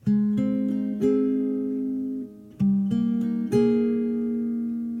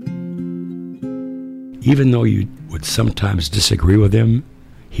Even though you would sometimes disagree with him,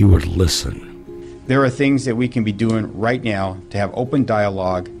 he would listen. There are things that we can be doing right now to have open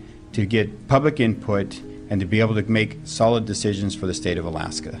dialogue, to get public input, and to be able to make solid decisions for the state of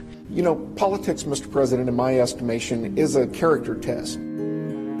Alaska. You know, politics, Mr. President, in my estimation, is a character test.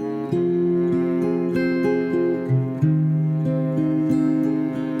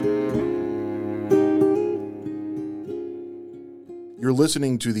 You're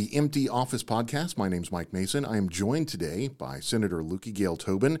listening to the Empty Office Podcast. My name's Mike Mason. I am joined today by Senator Lukey Gale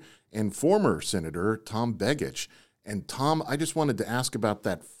Tobin and former Senator Tom Begich. And Tom, I just wanted to ask about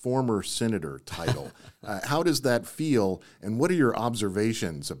that former senator title. How does that feel, and what are your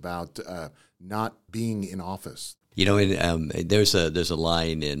observations about not being in office? You know, there's a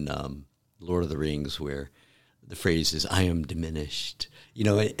line in Lord of the Rings where the phrase is "I am diminished." You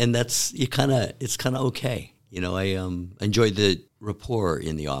know, and it's kind of okay. You know, I enjoyed the rapport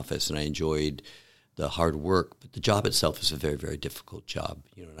in the office, and I enjoyed the hard work. But the job itself is a very, very difficult job.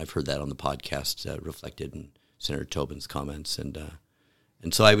 You know, and I've heard that on the podcast reflected in Senator Tobin's comments, and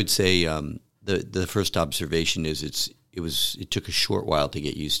so I would say the first observation is it took a short while to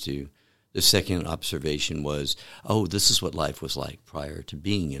get used to. The second observation was, oh, this is what life was like prior to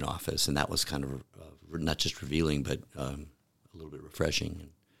being in office, and that was kind of not just revealing, but a little bit refreshing.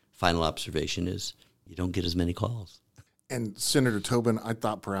 And final observation is you don't get as many calls. And Senator Tobin, I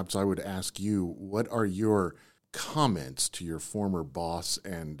thought perhaps I would ask you, what are your comments to your former boss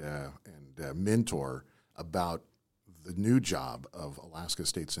and mentor about the new job of Alaska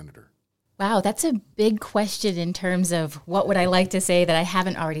State Senator? Wow, that's a big question in terms of what would I like to say that I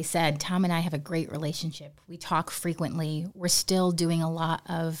haven't already said. Tom and I have a great relationship. We talk frequently. We're still doing a lot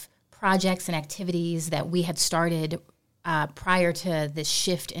of projects and activities that we had started prior to this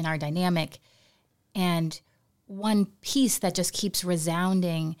shift in our dynamic. And one piece that just keeps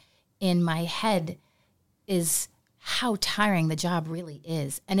resounding in my head is how tiring the job really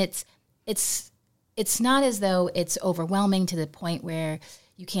is. And it's not as though it's overwhelming to the point where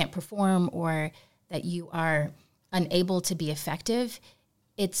you can't perform or that you are unable to be effective.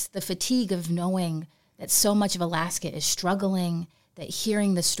 It's the fatigue of knowing that so much of Alaska is struggling, that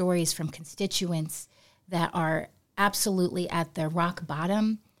hearing the stories from constituents that are absolutely at the rock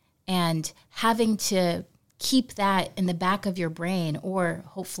bottom and having to keep that in the back of your brain, or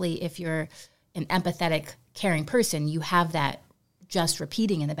hopefully if you're an empathetic, caring person, you have that just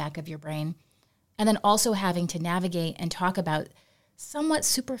repeating in the back of your brain. And then also having to navigate and talk about somewhat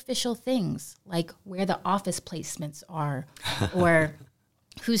superficial things like where the office placements are or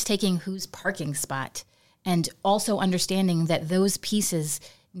who's taking whose parking spot. And also understanding that those pieces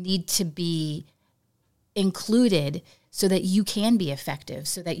need to be included so that you can be effective,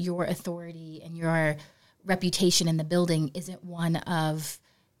 so that your authority and your reputation in the building isn't one of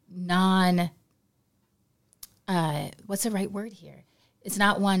what's the right word here? It's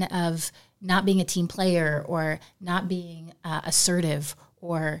not one of not being a team player or not being assertive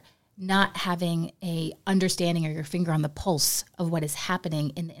or not having a understanding or your finger on the pulse of what is happening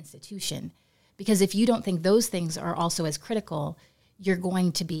in the institution. Because if you don't think those things are also as critical, you're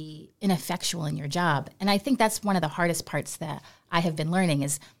going to be ineffectual in your job. And I think that's one of the hardest parts that I have been learning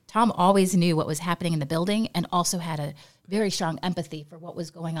is Tom always knew what was happening in the building and also had a very strong empathy for what was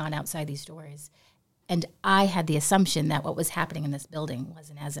going on outside these doors. And I had the assumption that what was happening in this building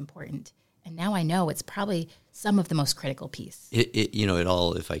wasn't as important. And now I know it's probably some of the most critical piece. It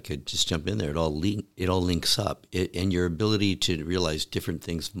all, if I could just jump in there, it all links up. And your ability to realize different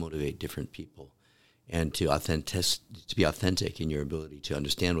things motivate different people. And to be authentic in your ability to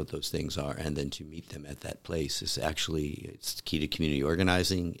understand what those things are and then to meet them at that place is actually, it's the key to community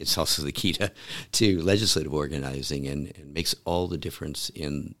organizing. It's also the key to legislative organizing and makes all the difference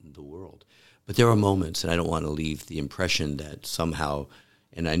in the world. But there are moments, and I don't want to leave the impression that somehow,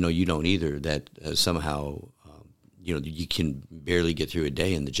 and I know you don't either, that somehow you can barely get through a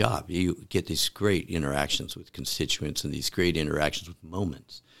day in the job. You get these great interactions with constituents and these great interactions with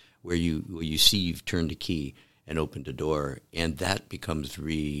moments where you see you've turned a key and opened a door, and that becomes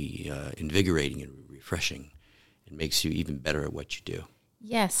invigorating and refreshing and makes you even better at what you do.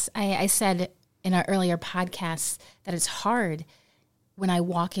 Yes, I said in our earlier podcasts that it's hard when I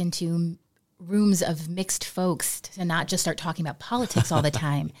walk into rooms of mixed folks to not just start talking about politics all the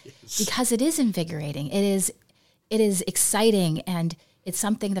time. Yes. Because it is invigorating. It is exciting, and it's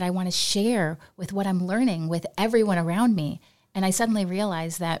something that I want to share with what I'm learning with everyone around me. And I suddenly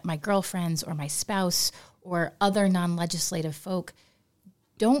realized that my girlfriends or my spouse or other non-legislative folk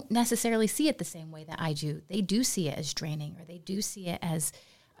don't necessarily see it the same way that I do. They do see it as draining, or they do see it as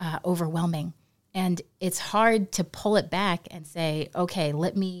overwhelming. And it's hard to pull it back and say, okay,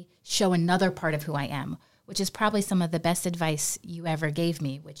 let me show another part of who I am, which is probably some of the best advice you ever gave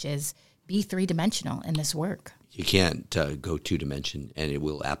me, which is be three-dimensional in this work. You can't go two-dimension, and it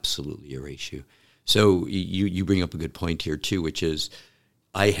will absolutely erase you. So you bring up a good point here, too, which is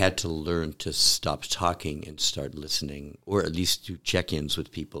I had to learn to stop talking and start listening, or at least do check-ins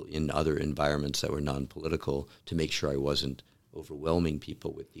with people in other environments that were non-political to make sure I wasn't overwhelming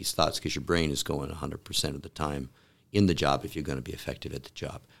people with these thoughts, because your brain is going 100% of the time in the job if you're going to be effective at the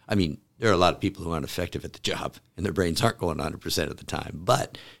job. I mean, there are a lot of people who aren't effective at the job, and their brains aren't going 100% of the time,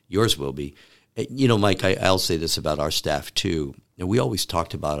 but yours will be. You know, Mike, I'll say this about our staff, too. And we always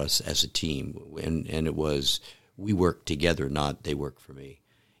talked about us as a team, and it was we work together, not they work for me.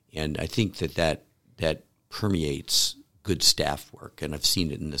 And I think that permeates good staff work, and I've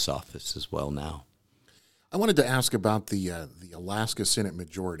seen it in this office as well now. I wanted to ask about the Alaska Senate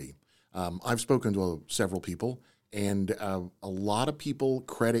majority. I've spoken to several people, and a lot of people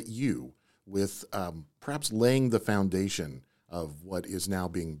credit you with perhaps laying the foundation of what is now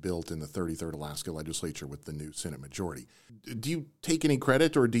being built in the 33rd Alaska Legislature with the new Senate majority. Do you take any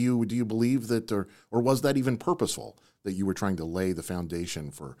credit, or do you believe that, or was that even purposeful, that you were trying to lay the foundation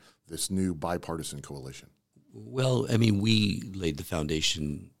for this new bipartisan coalition? Well, I mean, we laid the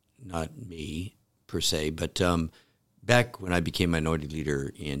foundation, not me per se, but back when I became minority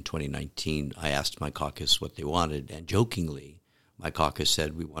leader in 2019, I asked my caucus what they wanted, and jokingly, my caucus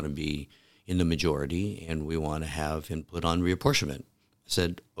said we want to be in the majority and we want to have input on reapportionment. I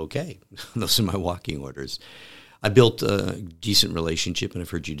said, okay, those are my walking orders. I built a decent relationship, and I've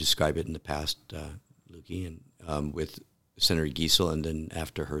heard you describe it in the past, Lukey, and with Senator Giesel, and then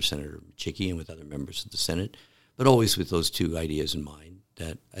after her, Senator Chickie, and with other members of the Senate, but always with those two ideas in mind,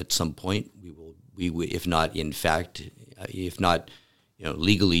 that at some point we would, if not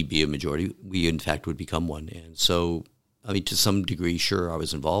legally be a majority, we in fact would become one. And so, I mean, to some degree, sure, I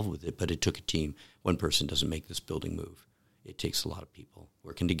was involved with it, but it took a team. One person doesn't make this building move. It takes a lot of people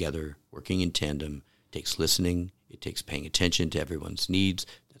working together, working in tandem. It takes listening. It takes paying attention to everyone's needs,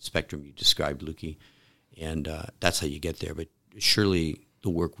 that spectrum you described, Lukey. And that's how you get there. But surely the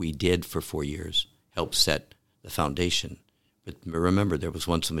work we did for 4 years helped set the foundation. But remember, there was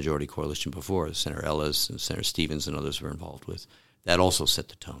once a majority coalition before, Senator Ellis and Senator Stevens and others were involved with. That also set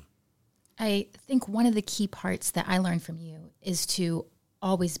the tone. I think one of the key parts that I learned from you is to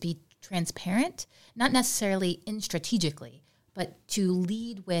always be transparent, not necessarily in strategically, but to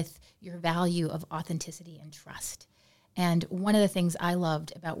lead with your value of authenticity and trust. And one of the things I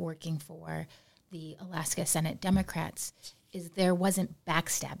loved about working for the Alaska Senate Democrats is there wasn't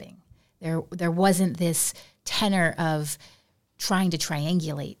backstabbing. There wasn't this tenor of trying to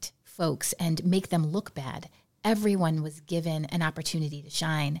triangulate folks and make them look bad. Everyone was given an opportunity to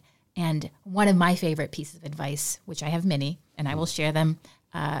shine. And one of my favorite pieces of advice, which I have many, and I will share them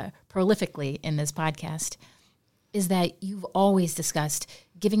prolifically in this podcast, is that you've always discussed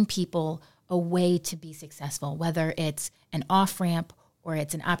giving people a way to be successful, whether it's an off-ramp or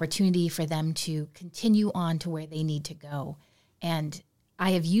it's an opportunity for them to continue on to where they need to go. And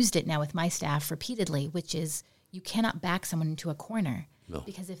I have used it now with my staff repeatedly, which is you cannot back someone into a corner. No.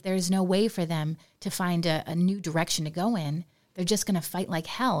 Because if there's no way for them to find a new direction to go in, they're just going to fight like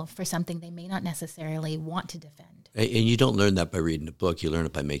hell for something they may not necessarily want to defend. And you don't learn that by reading a book. You learn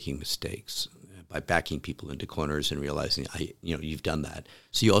it by making mistakes, by backing people into corners and realizing, you've done that.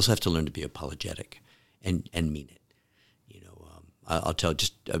 So you also have to learn to be apologetic and mean it. I'll tell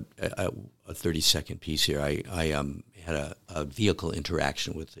just a 30-second piece here. I had a vehicle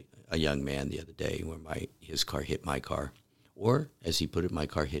interaction with a young man the other day where his car hit my car, or as he put it, my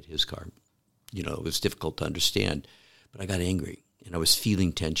car hit his car. It was difficult to understand, but I got angry and I was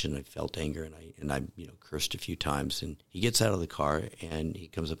feeling tension. I felt anger and I cursed a few times. And he gets out of the car and he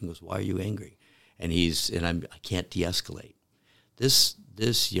comes up and goes, "Why are you angry?" And I can't de-escalate.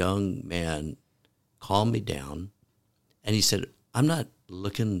 This young man calmed me down, and he said, "I'm not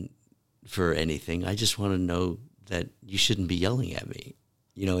looking for anything. I just want to know that you shouldn't be yelling at me."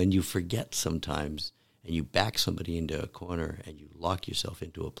 And you forget sometimes, and you back somebody into a corner, and you lock yourself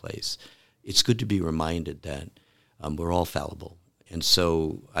into a place. It's good to be reminded that we're all fallible. And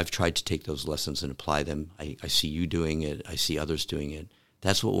so I've tried to take those lessons and apply them. I see you doing it. I see others doing it.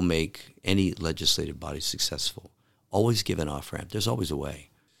 That's what will make any legislative body successful. Always give an off-ramp. There's always a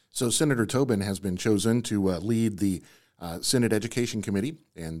way. So Senator Tobin has been chosen to lead the Senate Education Committee,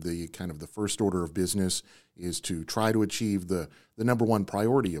 and the first order of business is to try to achieve the number one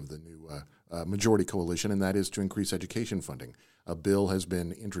priority of the new majority coalition, and that is to increase education funding. A bill has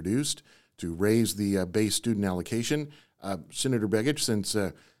been introduced to raise the base student allocation. Senator Begich, since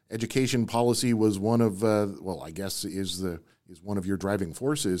education policy was one of, I guess is one of your driving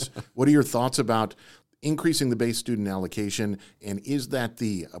forces. What are your thoughts about increasing the base student allocation, and is that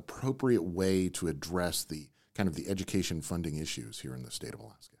the appropriate way to address the kind of the education funding issues here in the state of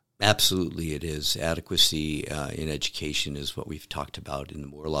Alaska? Absolutely, it is. Adequacy in education is what we've talked about in the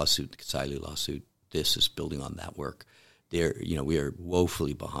Moore lawsuit, the Katsili lawsuit. This is building on that work. We are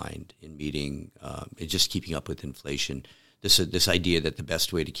woefully behind in meeting and just keeping up with inflation. This idea that the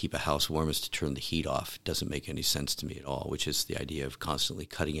best way to keep a house warm is to turn the heat off doesn't make any sense to me at all, which is the idea of constantly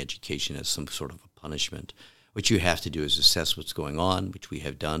cutting education as some sort of a punishment. What you have to do is assess what's going on, which we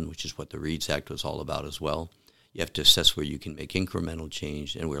have done, which is what the READS Act was all about as well. You have to assess where you can make incremental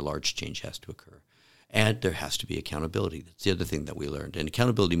change and where large change has to occur. And there has to be accountability. That's the other thing that we learned. And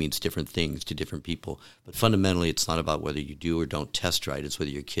accountability means different things to different people. But fundamentally, it's not about whether you do or don't test right. It's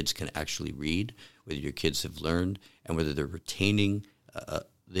whether your kids can actually read, whether your kids have learned, and whether they're retaining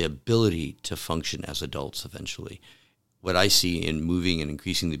the ability to function as adults eventually. What I see in moving and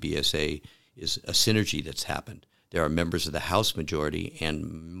increasing the BSA is a synergy that's happened. There are members of the House majority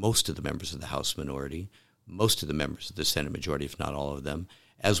and most of the members of the House minority, most of the members of the Senate majority, if not all of them,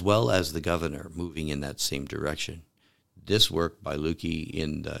 as well as the governor moving in that same direction. This work by Lukey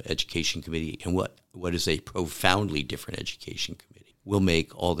in the Education Committee and what is a profoundly different Education Committee will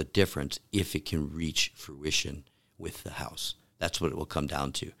make all the difference if it can reach fruition with the House. That's what it will come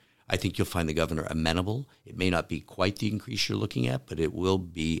down to. I think you'll find the governor amenable. It may not be quite the increase you're looking at, but it will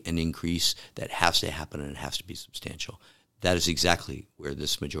be an increase that has to happen and it has to be substantial. That is exactly where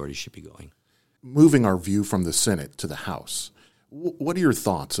this majority should be going. Moving our view from the Senate to the House, what are your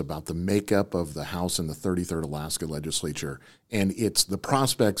thoughts about the makeup of the House and the 33rd Alaska Legislature and the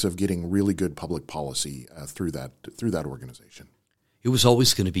prospects of getting really good public policy through that organization? It was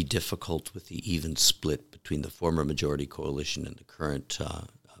always going to be difficult with the even split between the former majority coalition and the current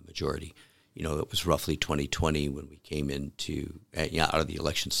majority. It was roughly 2020 when we came into out of the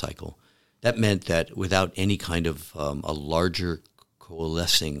election cycle. That meant that without any kind of a larger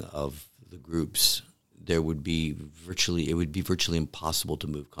coalescing of the groups, it would be virtually impossible to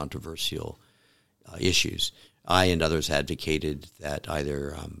move controversial issues. I and others advocated that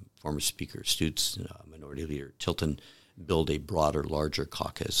either former Speaker Stutes, Minority Leader Tilton, build a broader, larger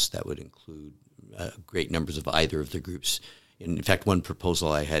caucus that would include great numbers of either of the groups. In fact, one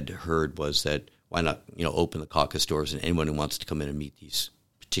proposal I had heard was that why not, open the caucus doors and anyone who wants to come in and meet these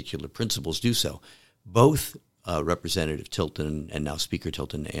particular principles do so. Both Representative Tilton and now Speaker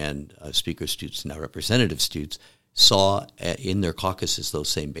Tilton and Speaker Stutes, now Representative Stutes, saw in their caucuses those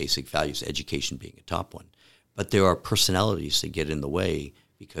same basic values, education being a top one. But there are personalities that get in the way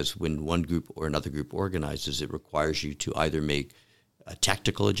because when one group or another group organizes, it requires you to either make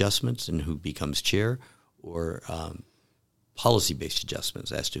tactical adjustments in who becomes chair or policy-based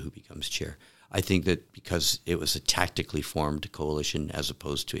adjustments as to who becomes chair. I think that because it was a tactically formed coalition as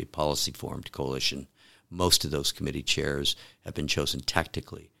opposed to a policy-formed coalition, most of those committee chairs have been chosen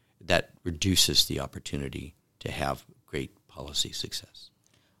tactically. That reduces the opportunity to have great policy success.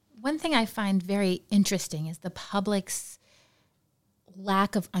 One thing I find very interesting is the public's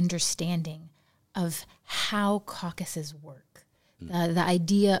lack of understanding of how caucuses work. The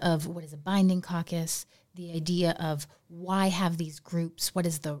idea of what is a binding caucus, the idea of why have these groups, what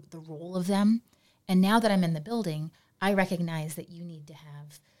is the role of them. And now that I'm in the building, I recognize that you need to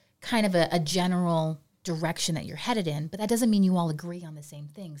have kind of a general direction that you're headed in, but that doesn't mean you all agree on the same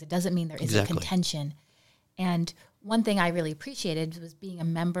things. It doesn't mean there is a contention. And one thing I really appreciated was being a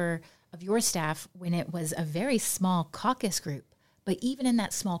member of your staff when it was a very small caucus group. But even in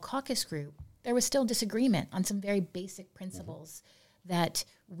that small caucus group, there was still disagreement on some very basic principles that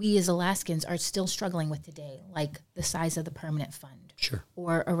we as Alaskans are still struggling with today, like the size of the permanent fund,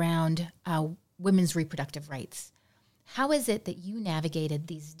 or around women's reproductive rights. How is it that you navigated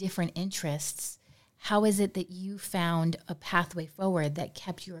these different interests? How is it that you found a pathway forward that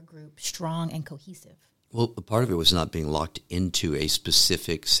kept your group strong and cohesive? Well, part of it was not being locked into a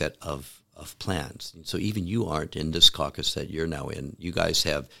specific set of plans. And so even you aren't in this caucus that you're now in. You guys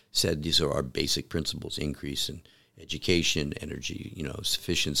have said these are our basic principles: increase in education, energy,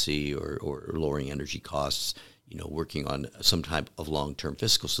 sufficiency or lowering energy costs, working on some type of long-term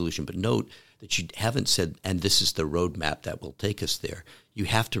fiscal solution. But note that you haven't said, and this is the roadmap that will take us there. You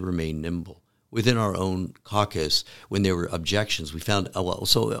have to remain nimble. Within our own caucus, when there were objections, we found,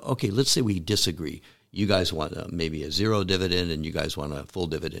 let's say we disagree. You guys want maybe a zero dividend and you guys want a full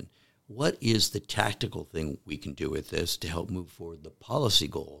dividend. What is the tactical thing we can do with this to help move forward the policy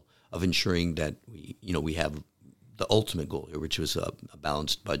goal of ensuring that we have the ultimate goal here, which was a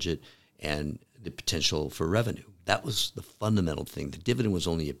balanced budget and the potential for revenue? That was the fundamental thing. The dividend was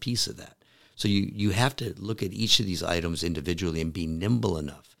only a piece of that. So you have to look at each of these items individually and be nimble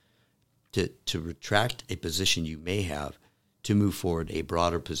enough to retract a position you may have to move forward a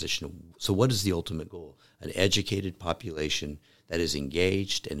broader position. So what is the ultimate goal? An educated population that is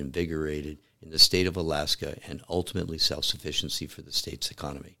engaged and invigorated in the state of Alaska and ultimately self-sufficiency for the state's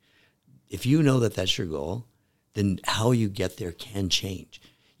economy. If you know that that's your goal, then how you get there can change.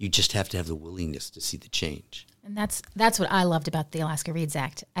 You just have to have the willingness to see the change. And that's what I loved about the Alaska Reads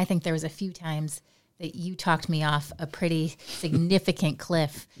Act. I think there was a few times that you talked me off a pretty significant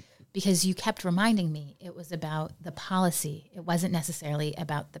cliff because you kept reminding me it was about the policy. It wasn't necessarily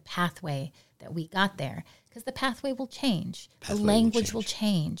about the pathway that we got there, because the pathway will change. The language will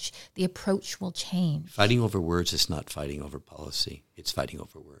change. The approach will change. Fighting over words is not fighting over policy. It's fighting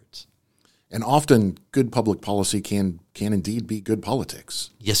over words. And often good public policy can indeed be good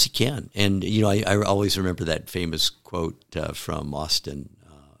politics. Yes, it can. And, I always remember that famous quote from Austin,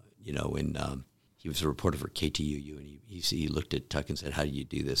 when he was a reporter for KTUU, and he looked at Tuck and said, how do you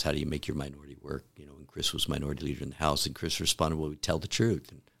do this? How do you make your minority work? And Chris was minority leader in the House, and Chris responded, well, we tell the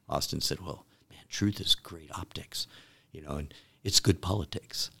truth. And Austin said, well, man, truth is great optics, and it's good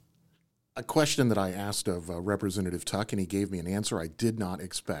politics. A question that I asked of Representative Tuck, and he gave me an answer I did not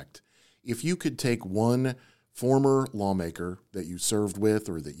expect. If you could take one former lawmaker that you served with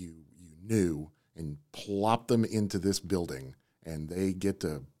or that you knew and plop them into this building and they get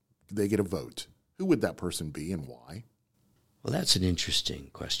a vote, who would that person be and why? Well, that's an interesting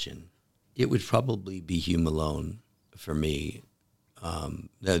question. It would probably be Hugh Malone for me,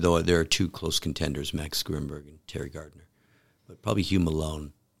 though there are two close contenders, Max Grimberg and Terry Gardner, but probably Hugh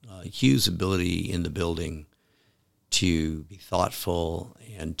Malone. Hugh's ability in the building to be thoughtful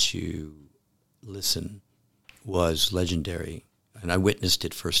and to listen was legendary, and I witnessed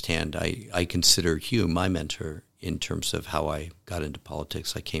it firsthand. I consider Hugh my mentor in terms of how I got into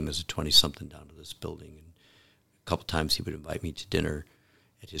politics. I came as a 20-something down to this building, and a couple times he would invite me to dinner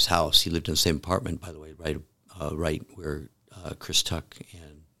at his house. He lived in the same apartment, by the way, right where Chris Tuck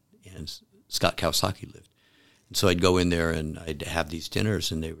and Scott Kawasaki lived. And so I'd go in there and I'd have these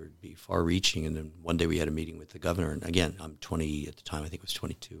dinners, and they would be far-reaching. And then one day we had a meeting with the governor. And again, I'm 20 at the time. I think it was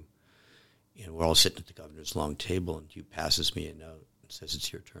 22. And we're all sitting at the governor's long table, and Hugh passes me a note and says,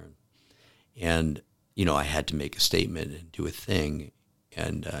 it's your turn. And, I had to make a statement and do a thing.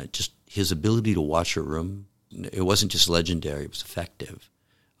 And just his ability to watch a room, it wasn't just legendary, it was effective.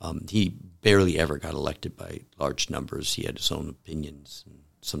 He barely ever got elected by large numbers. He had his own opinions and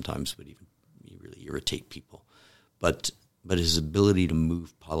sometimes would even really irritate people. But his ability to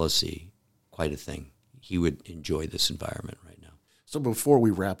move policy, quite a thing. He would enjoy this environment right now. So before we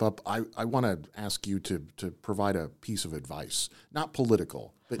wrap up, I want to ask you to provide a piece of advice, not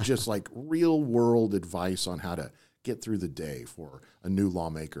political, but just like real world advice on how to get through the day for a new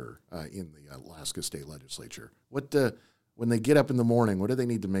lawmaker in the Alaska State Legislature. When they get up in the morning, what do they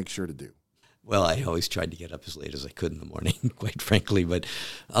need to make sure to do? Well, I always tried to get up as late as I could in the morning, quite frankly. But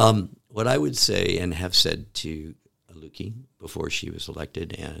what I would say and have said to Luki before she was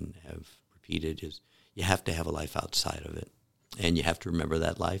elected and have repeated is you have to have a life outside of it. And you have to remember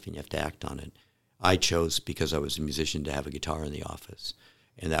that life and you have to act on it. I chose, because I was a musician, to have a guitar in the office.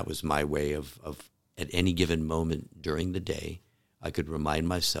 And that was my way of at any given moment during the day, I could remind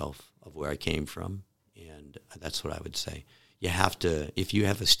myself of where I came from. And that's what I would say. You have to, if you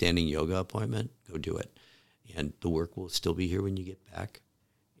have a standing yoga appointment, go do it. And the work will still be here when you get back.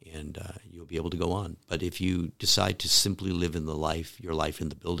 And you'll be able to go on. But if you decide to simply live in your life in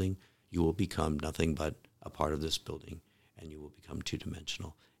the building, you will become nothing but a part of this building, and you will become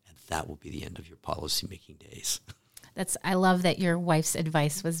two-dimensional. And that will be the end of your policy-making days. I love that your wife's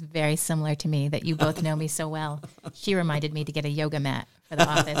advice was very similar to me, that you both know me so well. She reminded me to get a yoga mat for the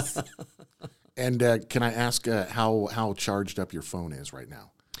office. And can I ask how charged up your phone is right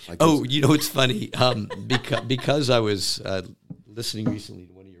now? It's funny. Because I was listening recently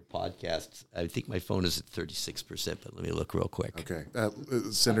to one of your podcasts, I think my phone is at 36%, but let me look real quick. Okay.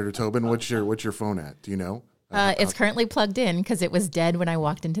 Senator Tobin, what's your phone at? Do you know? It's currently plugged in because it was dead when I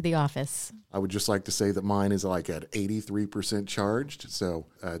walked into the office. I would just like to say that mine is like at 83% charged. So,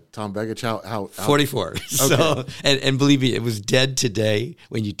 Tom Begich, how 44. Okay. So, and believe me, it was dead today.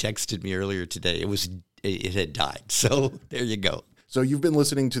 When you texted me earlier today, it had died. So there you go. So you've been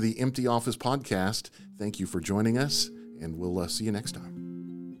listening to the Empty Office Podcast. Thank you for joining us, and we'll see you next time.